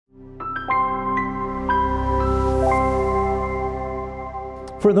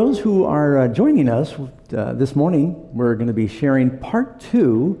For those who are joining us this morning, we're going to be sharing part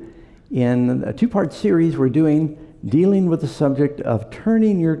 2 in a 2-part series we're doing dealing with the subject of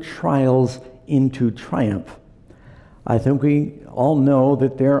turning your trials into triumph. I think we all know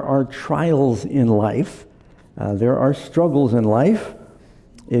that there are trials in life. There are struggles in life.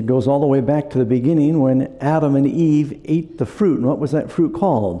 It goes all the way back to the beginning when Adam and Eve ate the fruit. And what was that fruit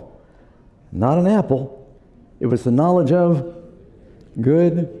called? Not an apple. It was the knowledge of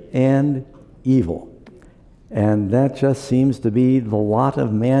good and evil. And that just seems to be the lot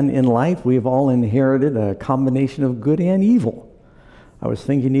of man in life. We've all inherited a combination of good and evil. I was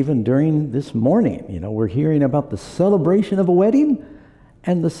thinking even during this morning, we're hearing about the celebration of a wedding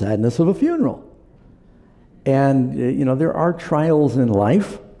and the sadness of a funeral. And, there are trials in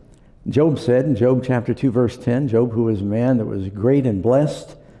life. Job said in Job chapter 2, verse 10, Job, who was a man that was great and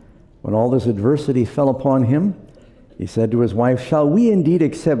blessed, when all this adversity fell upon him, he said to his wife, "Shall we indeed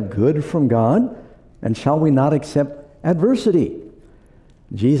accept good from God, and shall we not accept adversity?"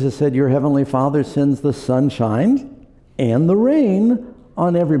 Jesus said, "Your heavenly Father sends the sunshine and the rain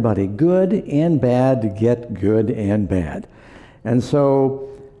on everybody, good and bad, to get good and bad." And so,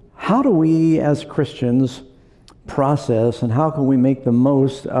 how do we as Christians process and how can we make the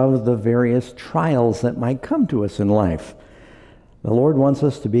most of the various trials that might come to us in life? The Lord wants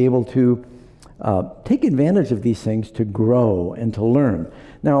us to be able to take advantage of these things to grow and to learn.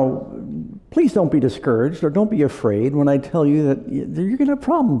 Now, please don't be discouraged or don't be afraid when I tell you that you're going to have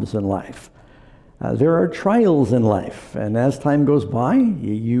problems in life. There are trials in life, and as time goes by,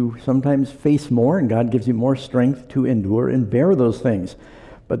 you sometimes face more, and God gives you more strength to endure and bear those things.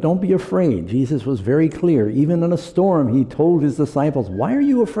 But don't be afraid. Jesus was very clear. Even in a storm, he told his disciples, "Why are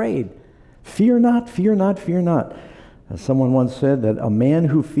you afraid? Fear not, fear not, fear not." Someone once said that a man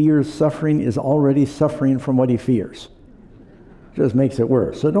who fears suffering is already suffering from what he fears. It just makes it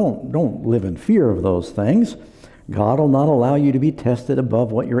worse. So don't live in fear of those things. God will not allow you to be tested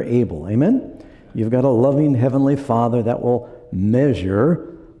above what you're able. Amen? You've got a loving heavenly Father that will measure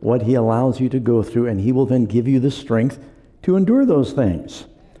what he allows you to go through, and he will then give you the strength to endure those things.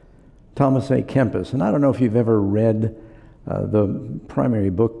 Thomas A. Kempis, and I don't know if you've ever read the primary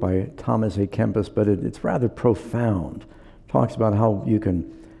book by Thomas A. Kempis, but it's rather profound. It talks about how you can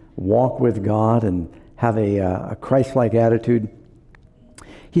walk with God and have a Christ-like attitude.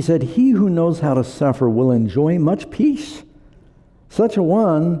 He said, "He who knows how to suffer will enjoy much peace. Such a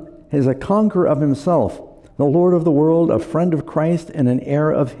one is a conqueror of himself, the Lord of the world, a friend of Christ, and an heir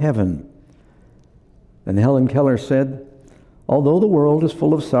of heaven." And Helen Keller said, "Although the world is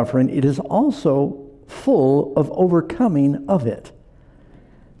full of suffering, it is also full of overcoming of it."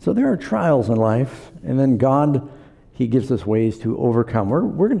 So there are trials in life, and then God, he gives us ways to overcome.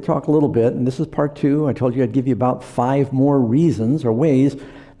 We're going to talk a little bit, and this is part 2. I told you I'd give you about 5 more reasons or ways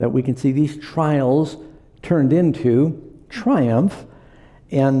that we can see these trials turned into triumph.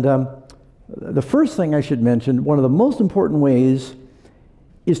 And the first thing I should mention, one of the most important ways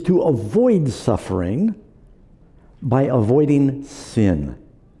is to avoid suffering by avoiding sin.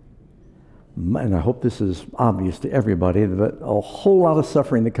 And I hope this is obvious to everybody, that a whole lot of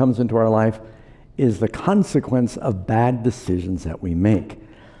suffering that comes into our life is the consequence of bad decisions that we make.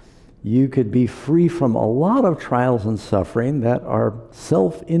 You could be free from a lot of trials and suffering that are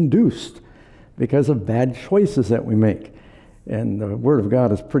self-induced because of bad choices that we make. And the Word of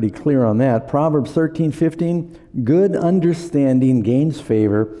God is pretty clear on that. Proverbs 13:15, "Good understanding gains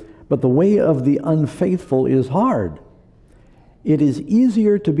favor, but the way of the unfaithful is hard. It is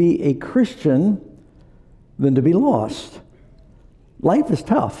easier to be a Christian than to be lost." Life is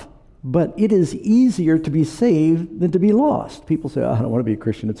tough, but it is easier to be saved than to be lost. People say, "I don't want to be a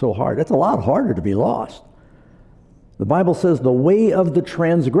Christian, it's so hard." It's a lot harder to be lost. The Bible says the way of the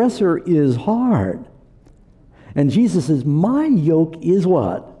transgressor is hard. And Jesus says, "My yoke is"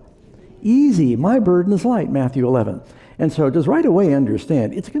 what? "Easy. My burden is light," Matthew 11. And so just right away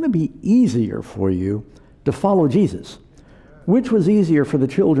understand, it's going to be easier for you to follow Jesus. Which was easier for the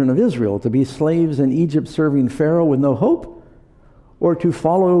children of Israel, to be slaves in Egypt serving Pharaoh with no hope, or to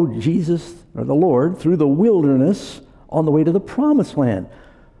follow Jesus, or the Lord, through the wilderness on the way to the promised land?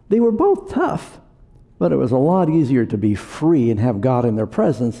 They were both tough, but it was a lot easier to be free and have God in their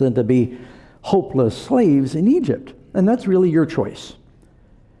presence than to be hopeless slaves in Egypt. And that's really your choice.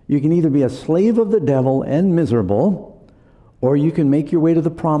 You can either be a slave of the devil and miserable, or you can make your way to the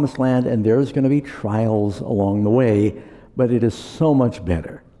promised land, and there's going to be trials along the way, but it is so much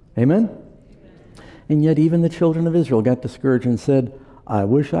better. Amen? And yet even the children of Israel got discouraged and said, "I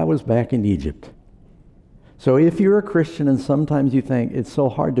wish I was back in Egypt." So if you're a Christian and sometimes you think it's so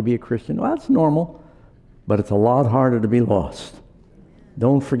hard to be a Christian, well, that's normal, but it's a lot harder to be lost.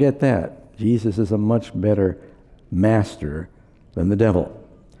 Don't forget that. Jesus is a much better master than the devil.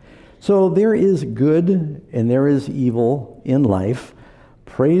 So there is good and there is evil in life.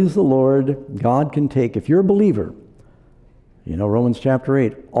 Praise the Lord. God can take, if you're a believer, you know, Romans chapter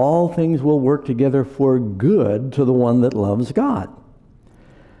 8, all things will work together for good to the one that loves God.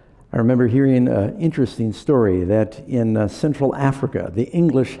 I remember hearing an interesting story that in Central Africa, the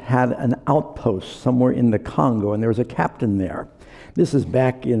English had an outpost somewhere in the Congo, and there was a captain there. This is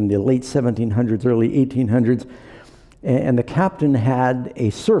back in the late 1700s, early 1800s, and the captain had a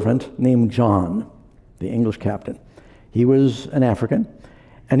servant named John, the English captain. He was an African,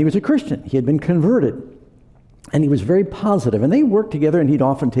 and he was a Christian. He had been converted. And he was very positive, and they worked together, and he'd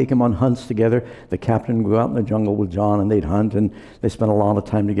often take him on hunts together. The captain would go out in the jungle with John, and they'd hunt, and they spent a lot of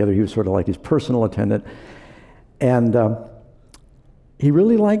time together. He was sort of like his personal attendant. And he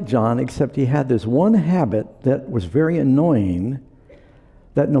really liked John, except he had this one habit that was very annoying,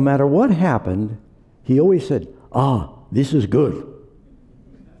 that no matter what happened, he always said, this is good.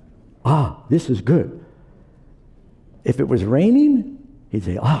 This is good. If it was raining, he'd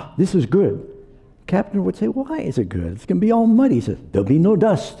say, this is good. Captain would say, why is it good? It's going to be all muddy. He said, there'll be no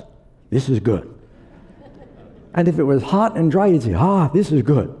dust. This is good. And if it was hot and dry, he'd say, this is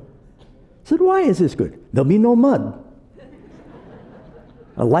good. I said, why is this good? There'll be no mud.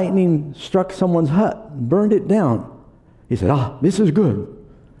 A lightning struck someone's hut, burned it down. He said, this is good.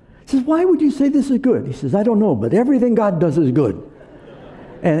 He says, why would you say this is good? He says, I don't know, but everything God does is good.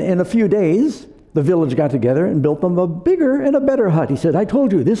 And in a few days, the village got together and built them a bigger and a better hut. He said, I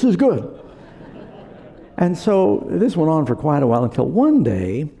told you, this is good. And so this went on for quite a while until one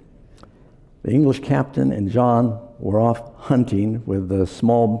day, the English captain and John were off hunting with a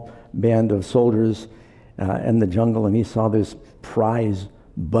small band of soldiers in the jungle, and he saw this prize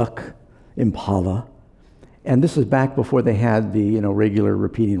buck impala. And this is back before they had the regular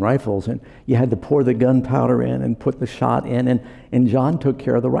repeating rifles, and you had to pour the gunpowder in and put the shot in, and John took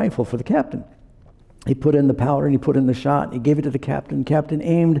care of the rifle for the captain. He put in the powder and he put in the shot. He gave it to the captain. Captain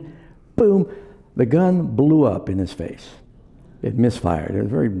aimed, boom. The gun blew up in his face. It misfired. It was a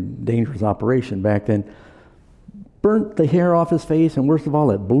very dangerous operation back then. Burnt the hair off his face, and worst of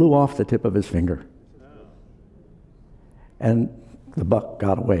all, it blew off the tip of his finger. And the buck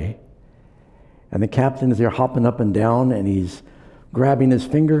got away. And the captain is there hopping up and down, and he's grabbing his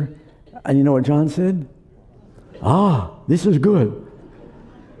finger. And you know what John said? This is good.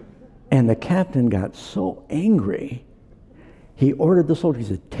 And the captain got so angry, he ordered the soldier, he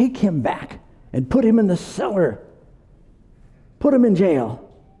said, take him back and put him in the cellar. Put him in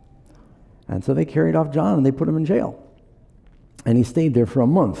jail. And so they carried off John and they put him in jail. And he stayed there for a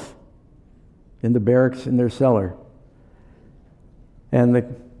month in the barracks in their cellar. And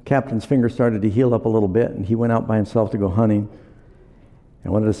the captain's finger started to heal up a little bit, and he went out by himself to go hunting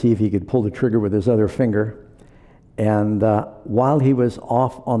and wanted to see if he could pull the trigger with his other finger. And while he was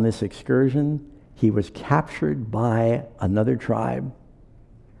off on this excursion, he was captured by another tribe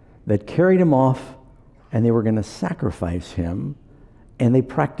that carried him off, and they were going to sacrifice him, and they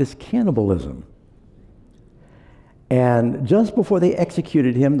practiced cannibalism. And just before they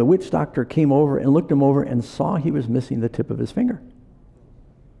executed him, the witch doctor came over and looked him over and saw he was missing the tip of his finger.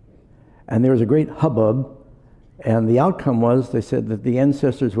 And there was a great hubbub, and the outcome was, they said that the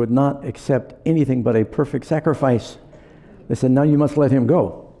ancestors would not accept anything but a perfect sacrifice. They said, now you must let him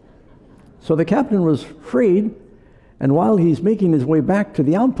go. So the captain was freed, and while he's making his way back to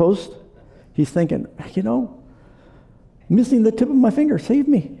the outpost, he's thinking, missing the tip of my finger saved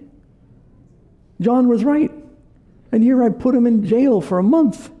me. John was right. And here I put him in jail for a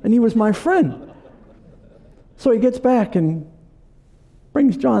month, and he was my friend. So he gets back and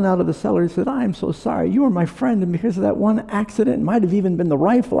brings John out of the cellar. He said, I'm so sorry. You were my friend, and because of that one accident, it might have even been the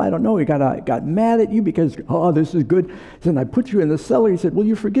rifle. I don't know. He got mad at you because, this is good. He said, I put you in the cellar. He said, will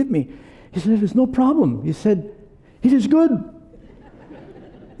you forgive me? He said, there's no problem. He said, it is good.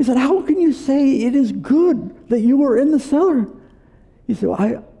 He said, how can you say it is good that you were in the cellar? He said,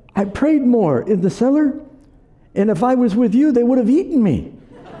 I prayed more in the cellar, and if I was with you, they would have eaten me.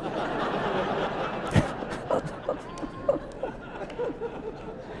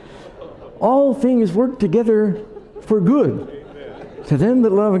 All things work together for good to them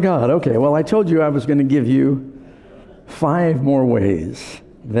that love God. Okay, well, I told you I was going to give you 5 more ways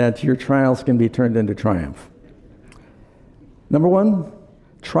that your trials can be turned into triumph. Number 1,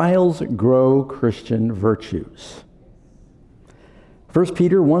 trials grow Christian virtues. 1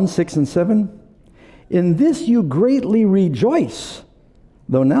 Peter 1, 6 and 7. In this you greatly rejoice,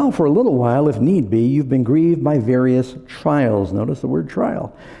 Though now for a little while, if need be, you've been grieved by various trials. Notice the word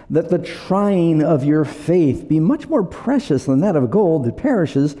trial. That the trying of your faith be much more precious than that of gold that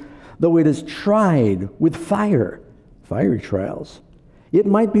perishes, though it is tried with fire. Fiery trials. It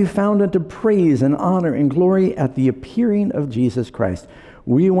might be found unto praise and honor and glory at the appearing of Jesus Christ.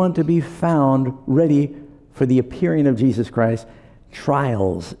 We want to be found ready for the appearing of Jesus Christ.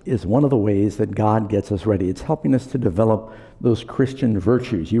 Trials is one of the ways that God gets us ready. It's helping us to develop those Christian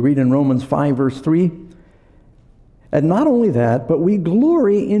virtues. You read in Romans 5, verse 3, and not only that, but we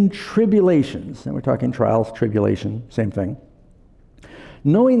glory in tribulations. And we're talking trials, tribulation, same thing.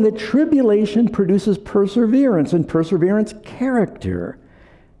 Knowing that tribulation produces perseverance, and perseverance, character.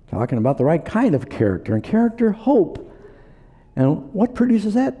 Talking about the right kind of character, and character, hope. And what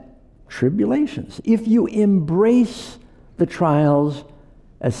produces that? Tribulations. If you embrace the trials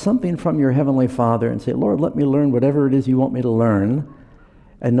as something from your Heavenly Father and say, Lord, let me learn whatever it is you want me to learn,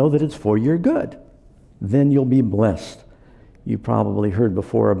 and know that it's for your good, then you'll be blessed. You probably heard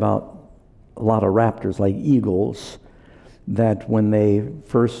before about a lot of raptors like eagles, that when they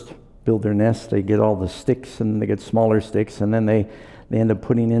first build their nest, they get all the sticks, and they get smaller sticks, and then they end up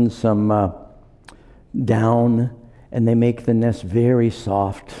putting in some down, and they make the nest very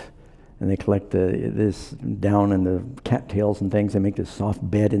soft, and they collect this down and the cattails and things. They make this soft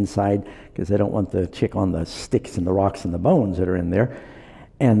bed inside because they don't want the chick on the sticks and the rocks and the bones that are in there,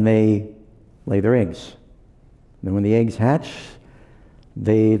 and they lay their eggs. Then when the eggs hatch,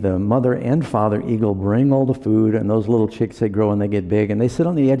 the mother and father eagle bring all the food, and those little chicks, they grow and they get big, and they sit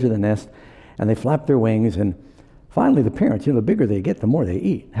on the edge of the nest, and they flap their wings, and finally the parents, the bigger they get, the more they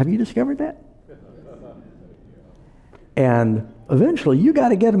eat. Have you discovered that? And eventually you got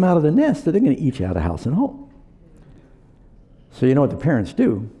to get them out of the nest, or they're going to eat you out of house and home. So you know what the parents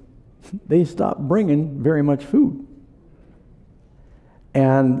do? They stop bringing very much food.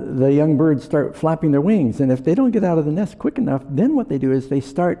 And the young birds start flapping their wings, and if they don't get out of the nest quick enough, then what they do is they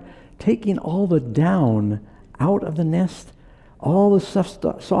start taking all the down out of the nest. All the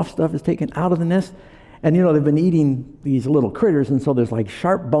soft stuff is taken out of the nest. And they've been eating these little critters, and so there's like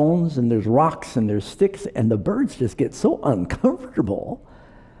sharp bones, and there's rocks, and there's sticks, and the birds just get so uncomfortable.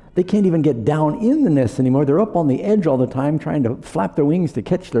 They can't even get down in the nest anymore. They're up on the edge all the time trying to flap their wings to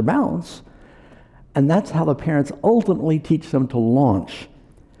catch their bounce. And that's how the parents ultimately teach them to launch.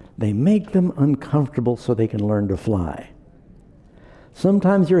 They make them uncomfortable so they can learn to fly.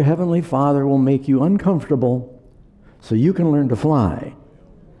 Sometimes your Heavenly Father will make you uncomfortable so you can learn to fly.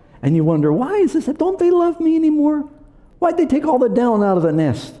 And you wonder, why is this? Don't they love me anymore? Why'd they take all the down out of the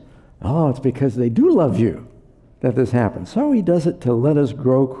nest? Oh, it's because they do love you that this happens. So he does it to let us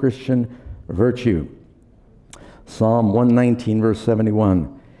grow Christian virtue. Psalm 119, verse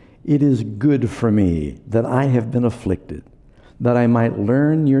 71. It is good for me that I have been afflicted, that I might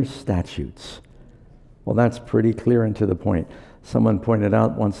learn your statutes. Well, that's pretty clear and to the point. Someone pointed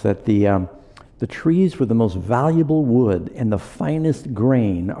out once that the trees with the most valuable wood and the finest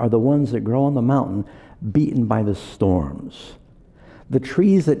grain are the ones that grow on the mountain, beaten by the storms. The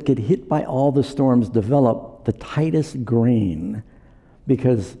trees that get hit by all the storms develop the tightest grain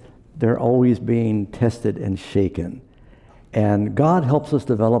because they're always being tested and shaken. And God helps us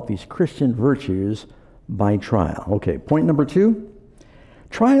develop these Christian virtues by trial. Okay, point number 2.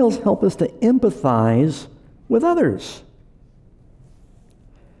 Trials help us to empathize with others.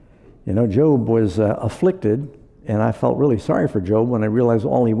 Job was afflicted, and I felt really sorry for Job when I realized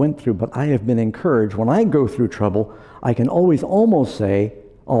all he went through, but I have been encouraged. When I go through trouble, I can almost say,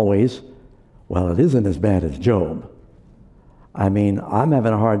 well, it isn't as bad as Job. I'm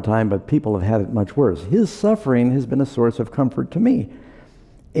having a hard time, but people have had it much worse. His suffering has been a source of comfort to me,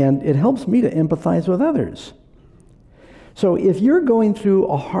 and it helps me to empathize with others. So if you're going through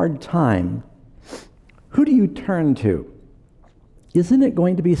a hard time, who do you turn to? Isn't it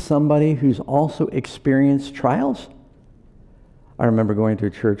going to be somebody who's also experienced trials? I remember going to a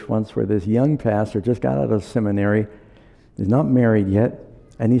church once where this young pastor just got out of seminary, he's not married yet,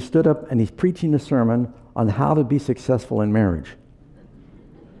 and he stood up and he's preaching a sermon on how to be successful in marriage.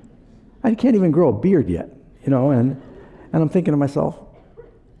 I can't even grow a beard yet, and I'm thinking to myself,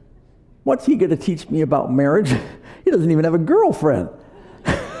 what's he going to teach me about marriage? He doesn't even have a girlfriend.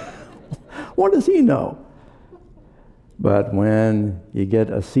 What does he know? But when you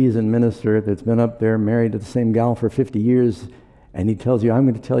get a seasoned minister that's been up there married to the same gal for 50 years, and he tells you, I'm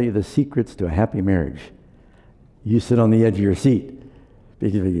going to tell you the secrets to a happy marriage, you sit on the edge of your seat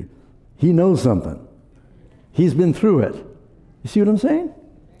because he knows something. He's been through it. You see what I'm saying?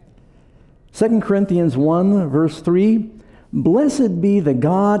 2 Corinthians 1, verse 3, Blessed be the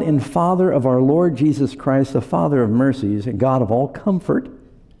God and Father of our Lord Jesus Christ, the Father of mercies and God of all comfort,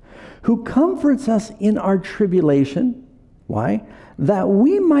 who comforts us in our tribulation. Why? That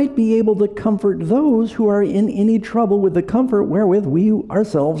we might be able to comfort those who are in any trouble with the comfort wherewith we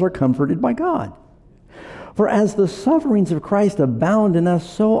ourselves are comforted by God. For as the sufferings of Christ abound in us,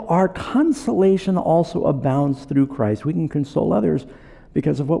 so our consolation also abounds through Christ. We can console others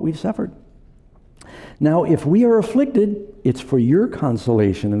because of what we've suffered. Now, if we are afflicted, it's for your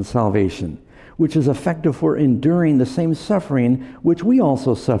consolation and salvation, which is effective for enduring the same suffering which we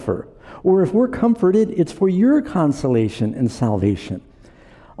also suffer. Or if we're comforted, it's for your consolation and salvation.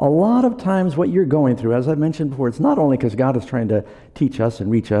 A lot of times what you're going through, as I mentioned before, it's not only because God is trying to teach us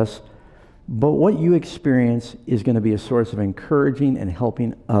and reach us, but what you experience is going to be a source of encouraging and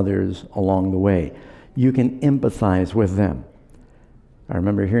helping others along the way. You can empathize with them. I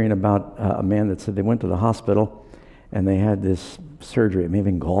remember hearing about a man that said they went to the hospital and they had this surgery,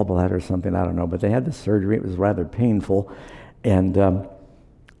 maybe gallbladder or something, I don't know, but they had this surgery. It was rather painful. And the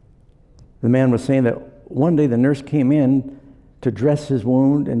man was saying that one day the nurse came in to dress his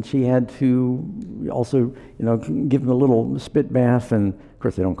wound, and she had to also, give him a little spit bath, and of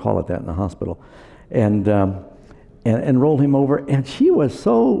course they don't call it that in the hospital, and roll him over. And she was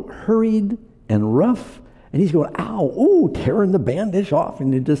so hurried and rough, and he's going, ow, ooh, tearing the bandage off,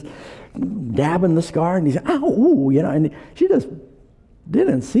 and just dabbing the scar, and he's, ow, ooh, and she just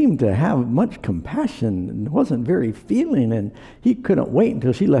didn't seem to have much compassion and wasn't very feeling, and he couldn't wait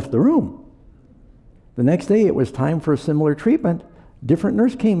until she left the room. The next day, it was time for a similar treatment. Different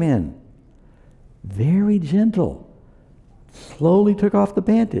nurse came in. Very gentle. Slowly took off the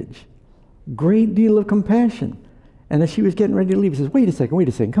bandage. Great deal of compassion. And as she was getting ready to leave, he says, wait a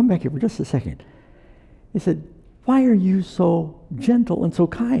second, come back here for just a second. He said, why are you so gentle and so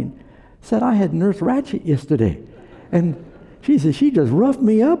kind? He said, I had Nurse Ratchet yesterday. And she said, she just roughed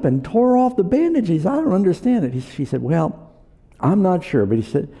me up and tore off the bandage. He said, I don't understand it. She said, well, I'm not sure. But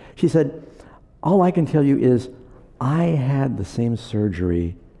she said, all I can tell you is I had the same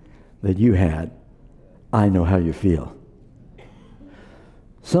surgery that you had. I know how you feel.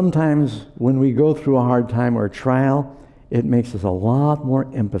 Sometimes when we go through a hard time or a trial, it makes us a lot more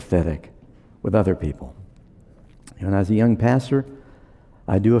empathetic with other people. And as a young pastor,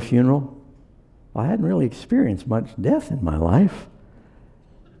 I do a funeral. I hadn't really experienced much death in my life.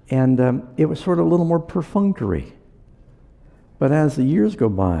 And it was sort of a little more perfunctory. But as the years go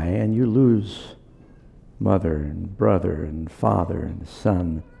by and you lose mother and brother and father and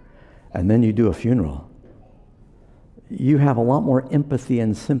son, and then you do a funeral, you have a lot more empathy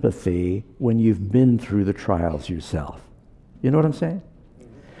and sympathy when you've been through the trials yourself. You know what I'm saying?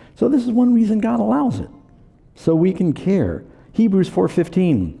 So this is one reason God allows it, so we can care. Hebrews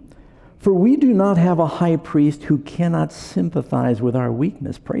 4:15, for we do not have a high priest who cannot sympathize with our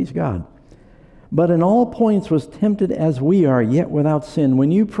weakness. Praise God. But in all points was tempted as we are, yet without sin. When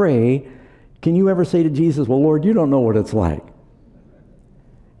you pray, can you ever say to Jesus, well, Lord, you don't know what it's like?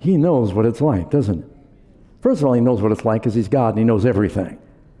 He knows what it's like, doesn't he? First of all, he knows what it's like because he's God and he knows everything.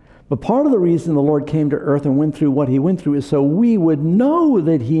 But part of the reason the Lord came to earth and went through what he went through is so we would know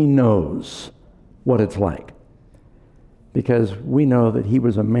that he knows what it's like. Because we know that he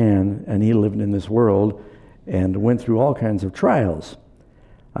was a man and he lived in this world and went through all kinds of trials.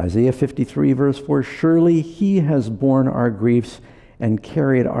 Isaiah 53 verse 4, surely he has borne our griefs and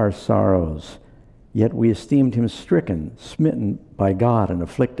carried our sorrows, yet we esteemed him stricken, smitten by God, and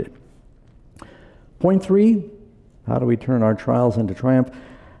afflicted. Point 3, how do we turn our trials into triumph?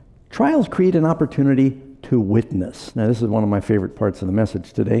 Trials create an opportunity to witness. Now this is one of my favorite parts of the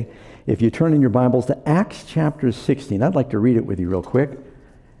message today. If you turn in your Bibles to Acts chapter 16, I'd like to read it with you real quick.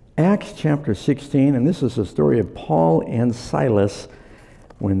 Acts chapter 16, and this is the story of Paul and Silas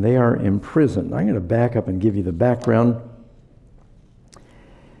when they are in prison. I'm going to back up and give you the background.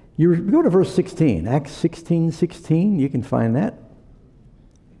 You go to verse 16, Acts 16:16, you can find that.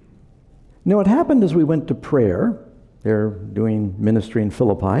 Now it happened as we went to prayer, they're doing ministry in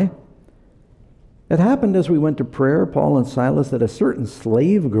Philippi. It happened as we went to prayer, Paul and Silas, that a certain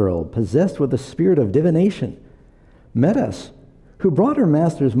slave girl possessed with the spirit of divination met us, who brought her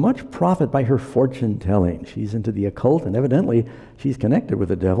masters much profit by her fortune telling. She's into the occult, and evidently she's connected with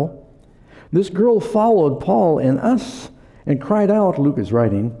the devil. This girl followed Paul and us and cried out, Luke is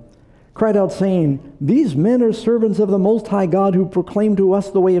writing, cried out saying, these men are servants of the Most High God who proclaim to us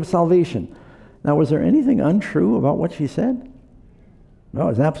the way of salvation. Now, was there anything untrue about what she said? No,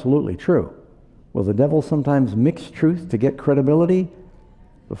 it's absolutely true. Will the devil sometimes mix truth to get credibility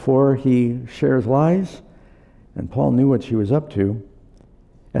before he shares lies? And Paul knew what she was up to.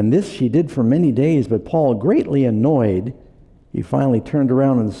 And this she did for many days, but Paul, greatly annoyed, he finally turned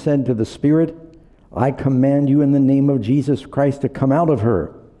around and said to the spirit, I command you in the name of Jesus Christ to come out of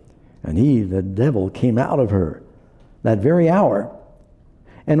her. And he, the devil, came out of her that very hour.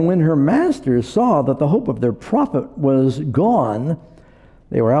 And when her masters saw that the hope of their profit was gone,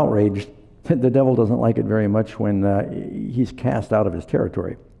 they were outraged. The devil doesn't like it very much when he's cast out of his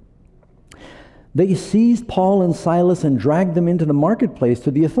territory. They seized Paul and Silas and dragged them into the marketplace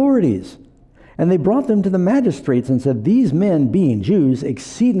to the authorities. And they brought them to the magistrates and said, "These men, being Jews,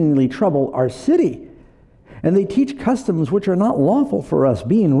 exceedingly trouble our city. And they teach customs which are not lawful for us,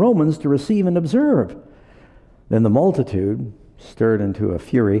 being Romans, to receive and observe." Then the multitude, stirred into a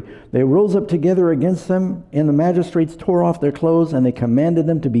fury, they rose up together against them, and the magistrates tore off their clothes, and they commanded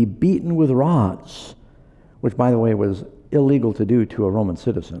them to be beaten with rods, which, by the way, was illegal to do to a Roman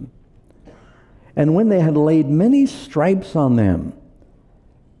citizen. And when they had laid many stripes on them,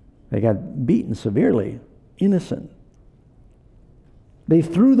 they got beaten severely, innocent. They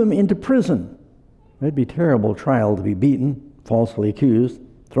threw them into prison. It'd be a terrible trial to be beaten, falsely accused,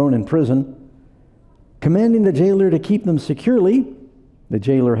 thrown in prison. Commanding the jailer to keep them securely, the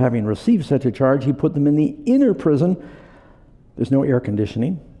jailer having received such a charge, he put them in the inner prison. There's no air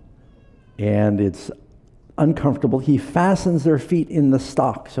conditioning, and it's uncomfortable. He fastens their feet in the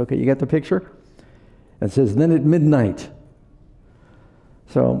stocks. Okay, you got the picture? It says, then at midnight.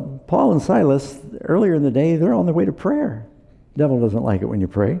 So Paul and Silas, earlier in the day, they're on their way to prayer. The devil doesn't like it when you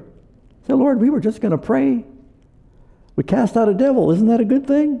pray. Say, "Lord, we were just going to pray. We cast out a devil. Isn't that a good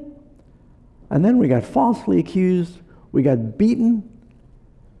thing?" And then we got falsely accused. We got beaten.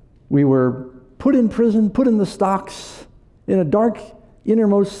 We were put in prison, put in the stocks, in a dark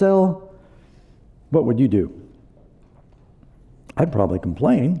innermost cell. What would you do? I'd probably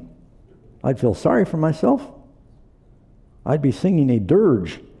complain. I'd feel sorry for myself. I'd be singing a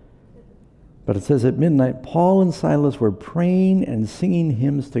dirge. But it says at midnight, Paul and Silas were praying and singing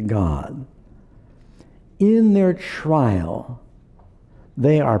hymns to God. In their trial,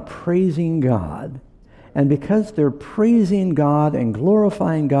 they are praising God. And because they're praising God and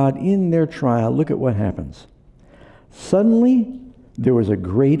glorifying God in their trial, look at what happens. Suddenly, there was a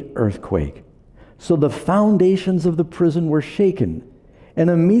great earthquake. So the foundations of the prison were shaken. And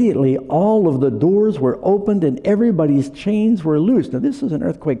immediately all of the doors were opened and everybody's chains were loosed. Now this is an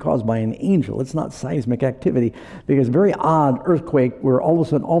earthquake caused by an angel. It's not seismic activity, because a very odd earthquake where all of a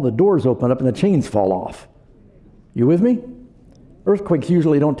sudden all the doors open up and the chains fall off. You with me? Earthquakes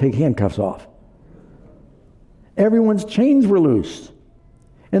usually don't take handcuffs off. Everyone's chains were loosed.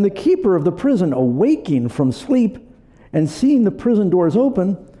 And the keeper of the prison, awaking from sleep and seeing the prison doors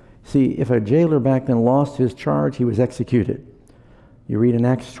open, see, if a jailer back then lost his charge, he was executed. You read in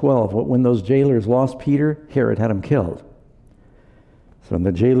Acts 12, when those jailers lost Peter, Herod had him killed. So when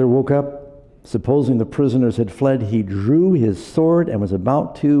the jailer woke up, supposing the prisoners had fled, he drew his sword and was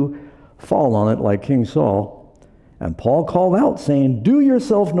about to fall on it like King Saul. And Paul called out, saying, "Do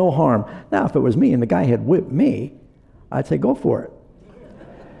yourself no harm." Now, if it was me and the guy had whipped me, I'd say, go for it.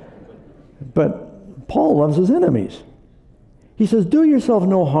 But Paul loves his enemies. He says, "Do yourself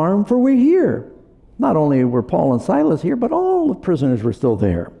no harm, for we're here." Not only were Paul and Silas here, but all the prisoners were still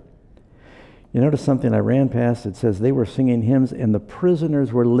there. You notice something I ran past? It says they were singing hymns and the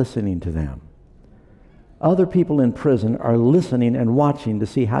prisoners were listening to them. Other people in prison are listening and watching to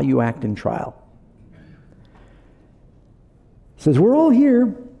see how you act in trial. It says, "We're all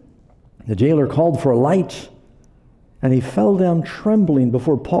here." The jailer called for a light, and he fell down trembling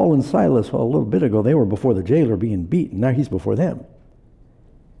before Paul and Silas. Well, a little bit ago, they were before the jailer being beaten. Now he's before them.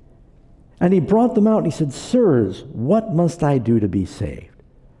 And he brought them out, and he said, "Sirs, what must I do to be saved?"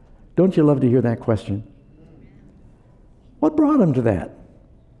 Don't you love to hear that question? What brought them to that?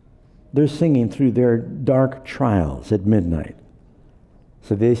 They're singing through their dark trials at midnight.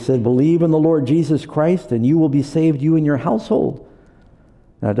 So they said, "Believe in the Lord Jesus Christ, and you will be saved, you and your household."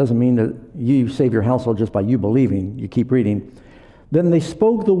 Now, it doesn't mean that you save your household just by you believing. You keep reading. Then they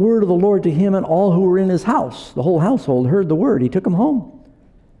spoke the word of the Lord to him, and all who were in his house, the whole household, heard the word. He took them home.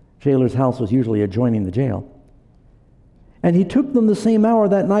 Jailer's house was usually adjoining the jail. And he took them the same hour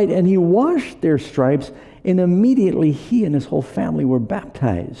that night, and he washed their stripes, and immediately he and his whole family were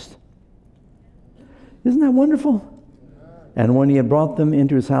baptized. Isn't that wonderful? And when he had brought them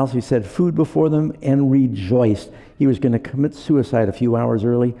into his house, he set food before them and rejoiced. He was going to commit suicide a few hours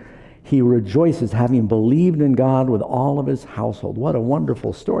early. He rejoices, having believed in God with all of his household. What a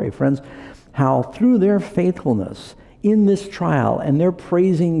wonderful story, friends. How through their faithfulness in this trial, and they're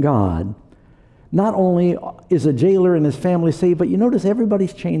praising God, not only is a jailer and his family saved, but you notice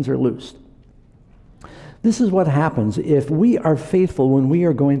everybody's chains are loosed. This is what happens if we are faithful when we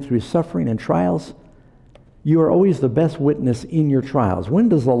are going through suffering and trials. You are always the best witness in your trials. When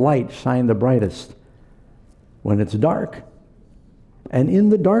does the light shine the brightest? When it's dark. And in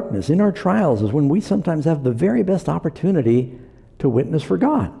the darkness, in our trials, is when we sometimes have the very best opportunity to witness for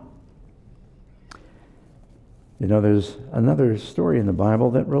God. You know, there's another story in the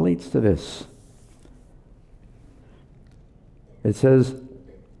Bible that relates to this. It says,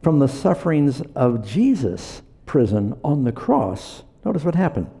 from the sufferings of Jesus' prison on the cross, notice what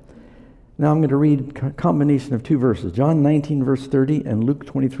happened. Now I'm going to read a combination of two verses, John 19, verse 30, and Luke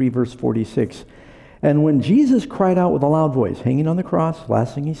 23, verse 46. And when Jesus cried out with a loud voice, hanging on the cross,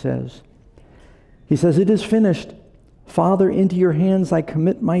 last thing he says, it is finished. Father, into your hands I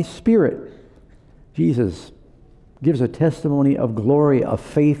commit my spirit. Jesus gives a testimony of glory, of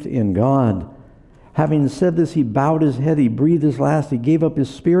faith in God. Having said this, he bowed his head, he breathed his last, he gave up his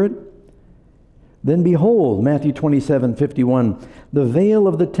spirit. Then behold, Matthew 27:51, the veil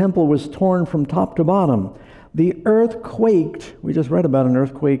of the temple was torn from top to bottom. The earth quaked. We just read about an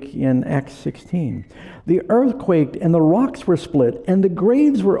earthquake in Acts 16. The earth quaked, and the rocks were split, and the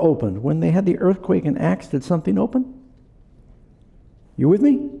graves were opened. When they had the earthquake in Acts, did something open? You with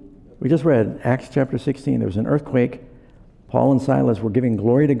me? We just read Acts chapter 16. There was an earthquake. Paul and Silas were giving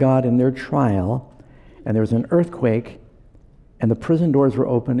glory to God in their trial, and there was an earthquake, and the prison doors were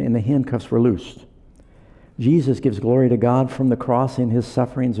open, and the handcuffs were loosed. Jesus gives glory to God from the cross in his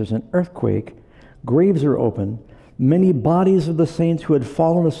sufferings. There's an earthquake. Graves are open. Many bodies of the saints who had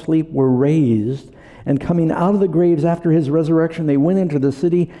fallen asleep were raised, and coming out of the graves after his resurrection, they went into the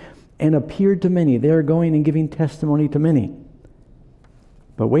city and appeared to many. They are going and giving testimony to many.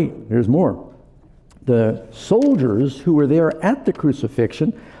 But wait, there's more. The soldiers who were there at the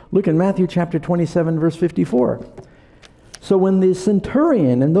crucifixion, look in Matthew chapter 27, verse 54. So when the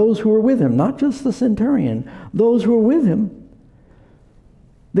centurion and those who were with him, not just the centurion, those who were with him,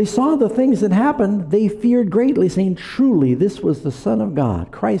 they saw the things that happened, they feared greatly, saying, truly, this was the Son of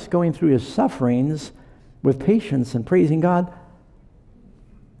God. Christ going through his sufferings with patience and praising God,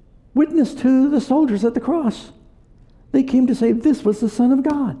 witnessed to the soldiers at the cross. They came to say this was the Son of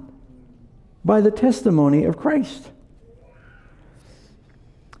God by the testimony of Christ.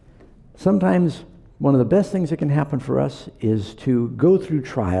 Sometimes one of the best things that can happen for us is to go through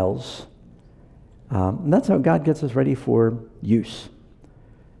trials. And that's how God gets us ready for use.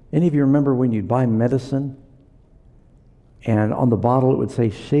 Any of you remember when you'd buy medicine and on the bottle it would say,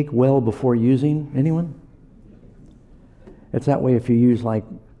 shake well before using? Anyone? It's that way if you use like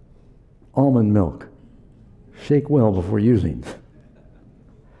almond milk. Shake well before using.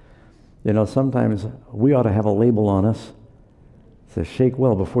 You know, sometimes we ought to have a label on us that says, shake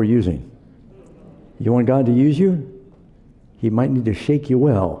well before using. You want God to use you? He might need to shake you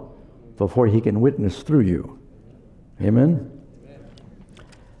well before he can witness through you. Amen?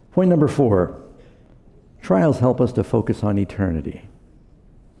 Point number 4, trials help us to focus on eternity.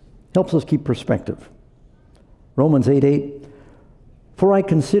 Helps us keep perspective. Romans 8:8, for I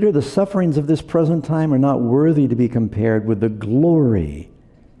consider the sufferings of this present time are not worthy to be compared with the glory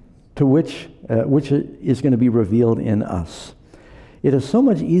to which is going to be revealed in us. It is so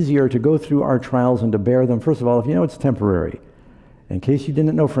much easier to go through our trials and to bear them. First of all, if you know it's temporary. In case you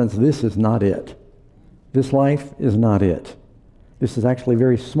didn't know, friends, this is not it. This life is not it. This is actually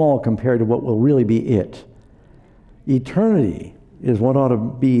very small compared to what will really be it. Eternity is what ought to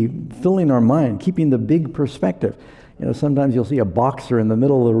be filling our mind, keeping the big perspective. You know, sometimes you'll see a boxer in the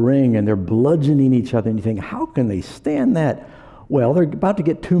middle of the ring and they're bludgeoning each other and you think, how can they stand that? Well, they're about to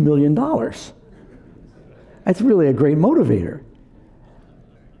get $2 million. That's really a great motivator.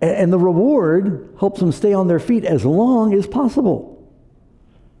 And the reward helps them stay on their feet as long as possible.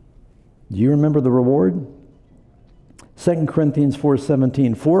 Do you remember the reward? 2 Corinthians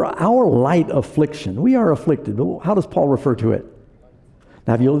 4:17, for our light affliction, we are afflicted. How does Paul refer to it?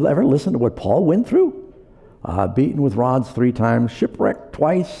 Now, have you ever listened to what Paul went through? Beaten with rods 3 times, shipwrecked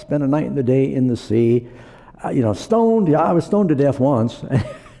twice, spent a night and a day in the sea, stoned. Yeah, I was stoned to death once.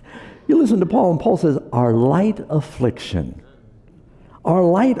 You listen to Paul, and Paul says, our light affliction. Our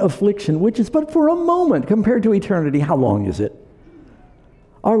light affliction, which is but for a moment compared to eternity. How long is it?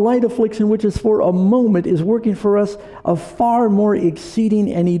 Our light affliction, which is for a moment, is working for us a far more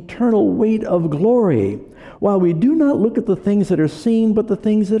exceeding and eternal weight of glory. While we do not look at the things that are seen, but the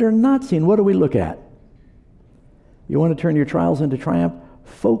things that are not seen. What do we look at? You want to turn your trials into triumph?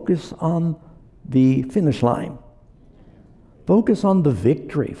 Focus on the finish line. Focus on the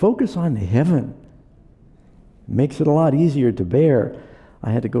victory. Focus on heaven. Makes it a lot easier to bear. I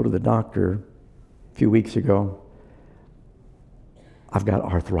had to go to the doctor a few weeks ago. I've got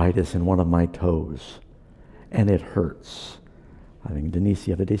arthritis in one of my toes, and it hurts. I think Denise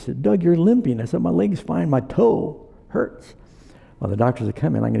the other day said, Doug, you're limping. I said, my leg's fine. My toe hurts. Well, the doctor said,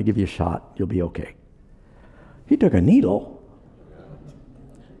 come in. I'm going to give you a shot. You'll be okay. He took a needle.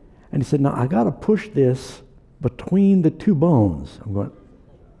 And he said, now I got to push this between the two bones. I'm going,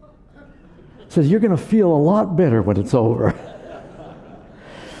 says, you're going to feel a lot better when it's over.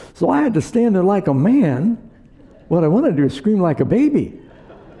 So I had to stand there like a man. What I wanted to do is scream like a baby.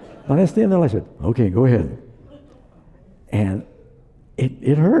 And I stand there and I said, okay, go ahead. And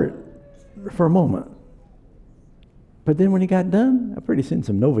it hurt for a moment. But then when he got done, pretty soon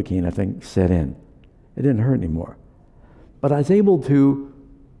some Novocaine, I think, set in. It didn't hurt anymore. But I was able to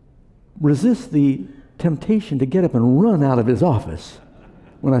resist the temptation to get up and run out of his office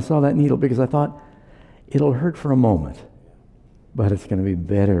when I saw that needle, because I thought, it'll hurt for a moment, but it's going to be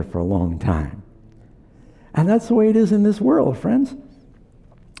better for a long time. And that's the way it is in this world, friends.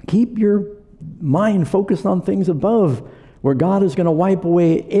 Keep your mind focused on things above, where God is going to wipe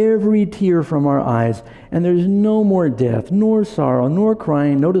away every tear from our eyes, and there's no more death, nor sorrow, nor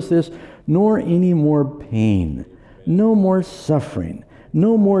crying, notice this, nor any more pain, no more suffering,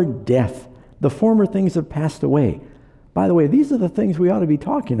 no more death. The former things have passed away. By the way, these are the things we ought to be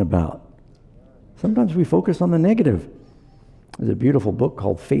talking about. Sometimes we focus on the negative. There's a beautiful book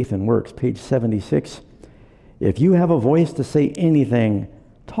called Faith and Works, page 76. If you have a voice to say anything,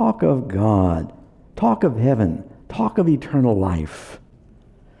 talk of God, talk of heaven, talk of eternal life.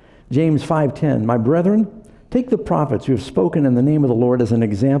 James 5:10, my brethren, take the prophets who have spoken in the name of the Lord as an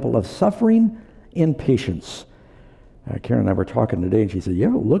example of suffering and patience. Karen and I were talking today, and she said, you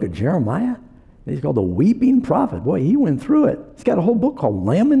ever look at Jeremiah? He's called the weeping prophet. Boy, he went through it. He's got a whole book called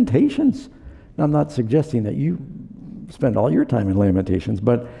Lamentations. Now, I'm not suggesting that you spend all your time in Lamentations,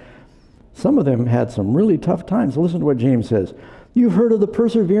 but some of them had some really tough times. Listen to what James says. You've heard of the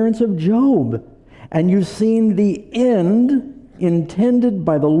perseverance of Job, and you've seen the end intended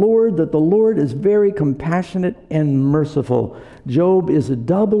by the Lord, that the Lord is very compassionate and merciful. Job is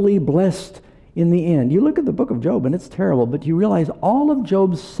doubly blessed in the end. You look at the book of Job, and it's terrible, but you realize all of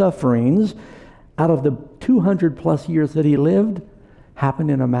Job's sufferings out of the 200 plus years that he lived happened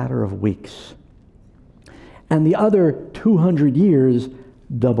in a matter of weeks. And the other 200 years,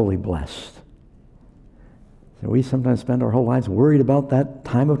 doubly blessed. So we sometimes spend our whole lives worried about that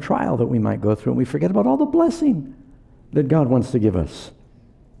time of trial that we might go through, and we forget about all the blessing that God wants to give us.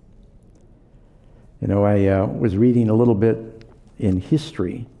 You know, I was reading a little bit in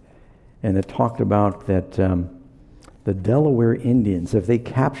history, and it talked about that the Delaware Indians, if they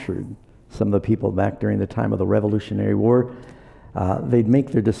captured some of the people back during the time of the Revolutionary War, they'd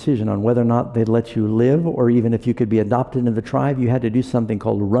make their decision on whether or not they'd let you live, or even if you could be adopted into the tribe, you had to do something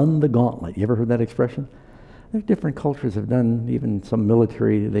called run the gauntlet. You ever heard that expression? There's different cultures have done, even some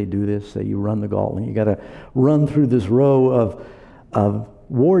military, they do this, say you run the gauntlet. You got to run through this row of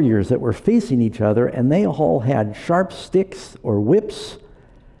warriors that were facing each other, and they all had sharp sticks or whips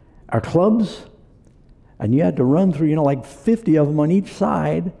or clubs, and you had to run through, like 50 of them on each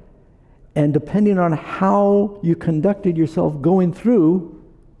side. And depending on how you conducted yourself going through,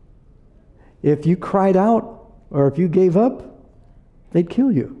 if you cried out or if you gave up, they'd kill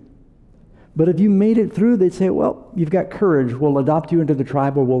you. But if you made it through, they'd say, well, you've got courage. We'll adopt you into the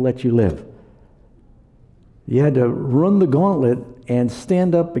tribe, or we'll let you live. You had to run the gauntlet and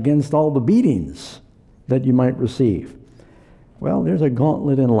stand up against all the beatings that you might receive. Well, there's a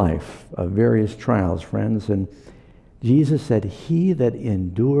gauntlet in life of various trials, friends, and Jesus said, he that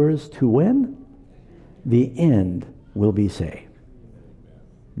endures to when? The end will be saved.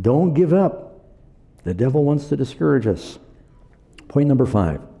 Don't give up. The devil wants to discourage us. Point number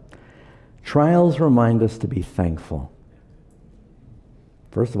 5. Trials remind us to be thankful.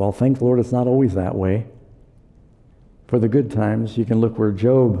 First of all, thank the Lord it's not always that way. For the good times, you can look where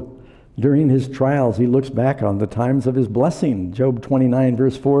Job, during his trials, he looks back on the times of his blessing. Job 29,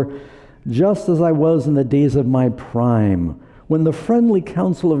 verse 4, just as I was in the days of my prime, when the friendly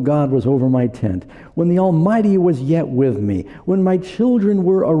counsel of God was over my tent, when the Almighty was yet with me, when my children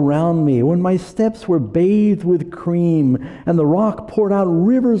were around me, when my steps were bathed with cream, and the rock poured out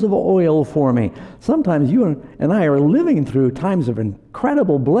rivers of oil for me. Sometimes you and I are living through times of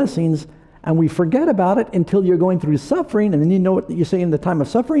incredible blessings, and we forget about it until you're going through suffering, and then you know what you say in the time of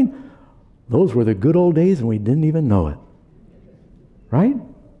suffering? Those were the good old days, and we didn't even know it. Right?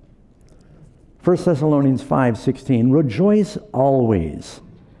 1 Thessalonians 5:16, rejoice always,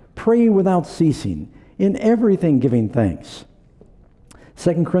 pray without ceasing, in everything giving thanks.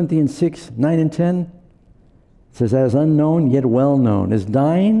 2 Corinthians 6:9 and 10 says, as unknown yet well known, as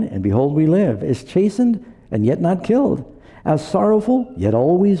dying, and behold we live, as chastened, and yet not killed, as sorrowful, yet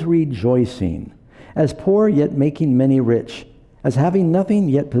always rejoicing, as poor, yet making many rich, as having nothing,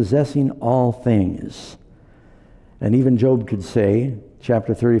 yet possessing all things. And even Job could say,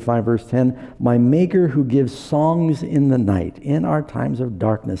 chapter 35, verse 10, my Maker who gives songs in the night. In our times of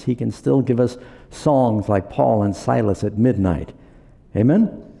darkness, he can still give us songs like Paul and Silas at midnight.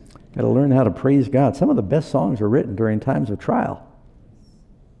 Amen? Got to learn how to praise God. Some of the best songs are written during times of trial.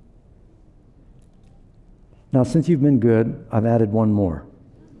 Now, since you've been good, I've added one more.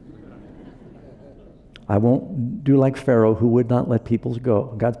 I won't do like Pharaoh, who would not let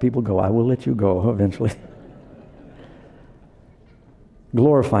God's people go. I will let you go eventually.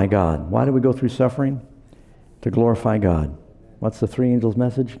 Glorify God. Why do we go through suffering? To glorify God. What's the three angels'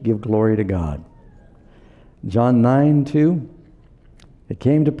 message? Give glory to God. John 9:2. It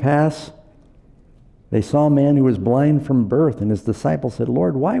came to pass, they saw a man who was blind from birth, and his disciples said,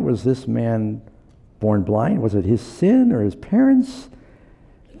 Lord, why was this man born blind? Was it his sin or his parents?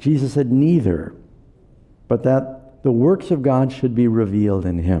 Jesus said, neither, but that the works of God should be revealed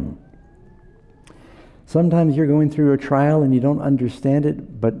in him. Sometimes you're going through a trial and you don't understand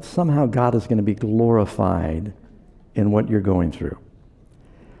it, but somehow God is going to be glorified in what you're going through.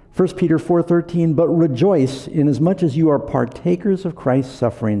 1 Peter 4:13, but rejoice inasmuch as you are partakers of Christ's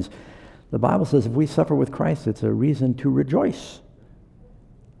sufferings. The Bible says if we suffer with Christ, it's a reason to rejoice.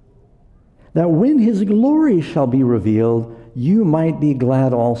 That when his glory shall be revealed, you might be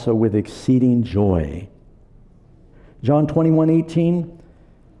glad also with exceeding joy. John 21:18,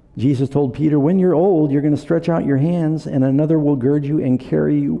 Jesus told Peter, when you're old, you're going to stretch out your hands, and another will gird you and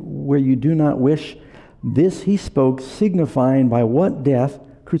carry you where you do not wish. This he spoke, signifying by what death,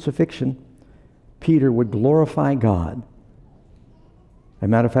 crucifixion, Peter would glorify God. As a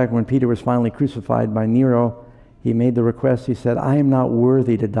matter of fact, when Peter was finally crucified by Nero, he made the request. He said, I am not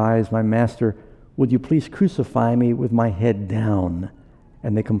worthy to die as my master. Would you please crucify me with my head down?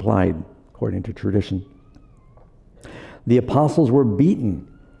 And they complied, according to tradition. The apostles were beaten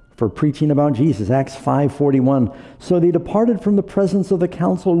for preaching about Jesus. Acts 5:41. So they departed from the presence of the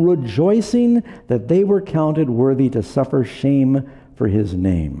council, rejoicing that they were counted worthy to suffer shame for his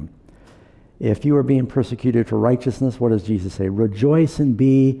name. If you are being persecuted for righteousness, what does Jesus say? Rejoice and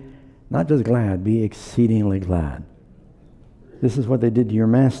be not just glad, be exceedingly glad. This is what they did to your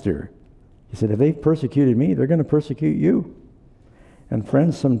master. He said, if they've persecuted me, they're going to persecute you. And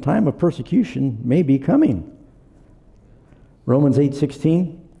friends, some time of persecution may be coming. Romans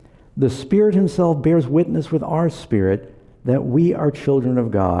 8:16, the Spirit himself bears witness with our spirit that we are children of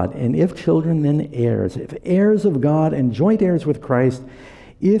God, and if children, then heirs. If heirs of God and joint heirs with Christ,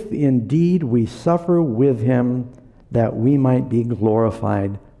 if indeed we suffer with him, that we might be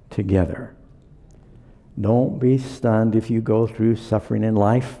glorified together. Don't be stunned if you go through suffering in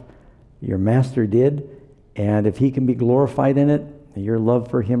life. Your master did, and if he can be glorified in it, your love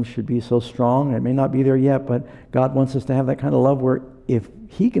for him should be so strong. It may not be there yet, but God wants us to have that kind of love where if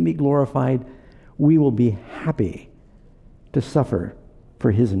he can be glorified, we will be happy to suffer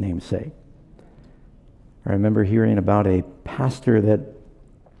for his name's sake. I remember hearing about a pastor that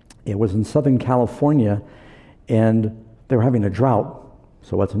it was in Southern California, and they were having a drought.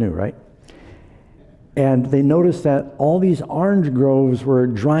 So what's new, right? And they noticed that all these orange groves were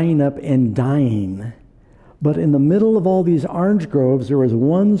drying up and dying. But in the middle of all these orange groves, there was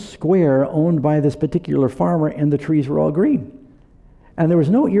one square owned by this particular farmer, and the trees were all green. And there was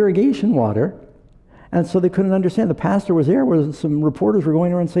no irrigation water. And so they couldn't understand. The pastor was there where some reporters were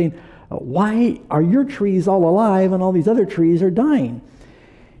going around saying, why are your trees all alive and all these other trees are dying?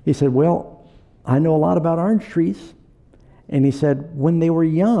 He said, well, I know a lot about orange trees. And he said, when they were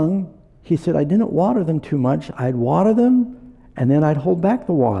young, he said, I didn't water them too much. I'd water them, and then I'd hold back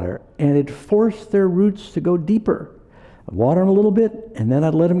the water, and it forced their roots to go deeper. I'd water them a little bit, and then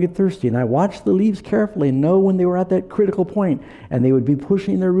I'd let them get thirsty. And I watched the leaves carefully and know when they were at that critical point, and they would be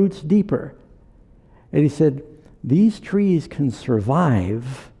pushing their roots deeper. And he said, these trees can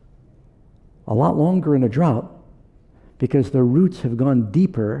survive a lot longer in a drought because their roots have gone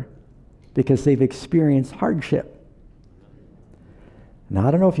deeper because they've experienced hardship. Now,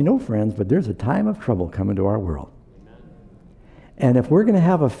 I don't know if you know, friends, but there's a time of trouble coming to our world. And if we're going to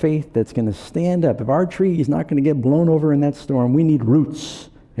have a faith that's going to stand up, if our tree is not going to get blown over in that storm, we need roots.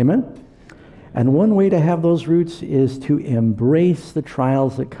 Amen? And one way to have those roots is to embrace the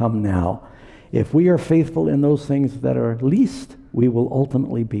trials that come now. If we are faithful in those things that are least, we will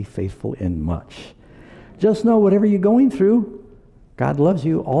ultimately be faithful in much. Just know whatever you're going through, God loves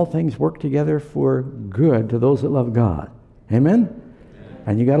you. All things work together for good to those that love God. Amen?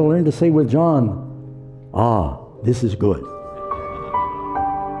 And you got to learn to say with John, this is good.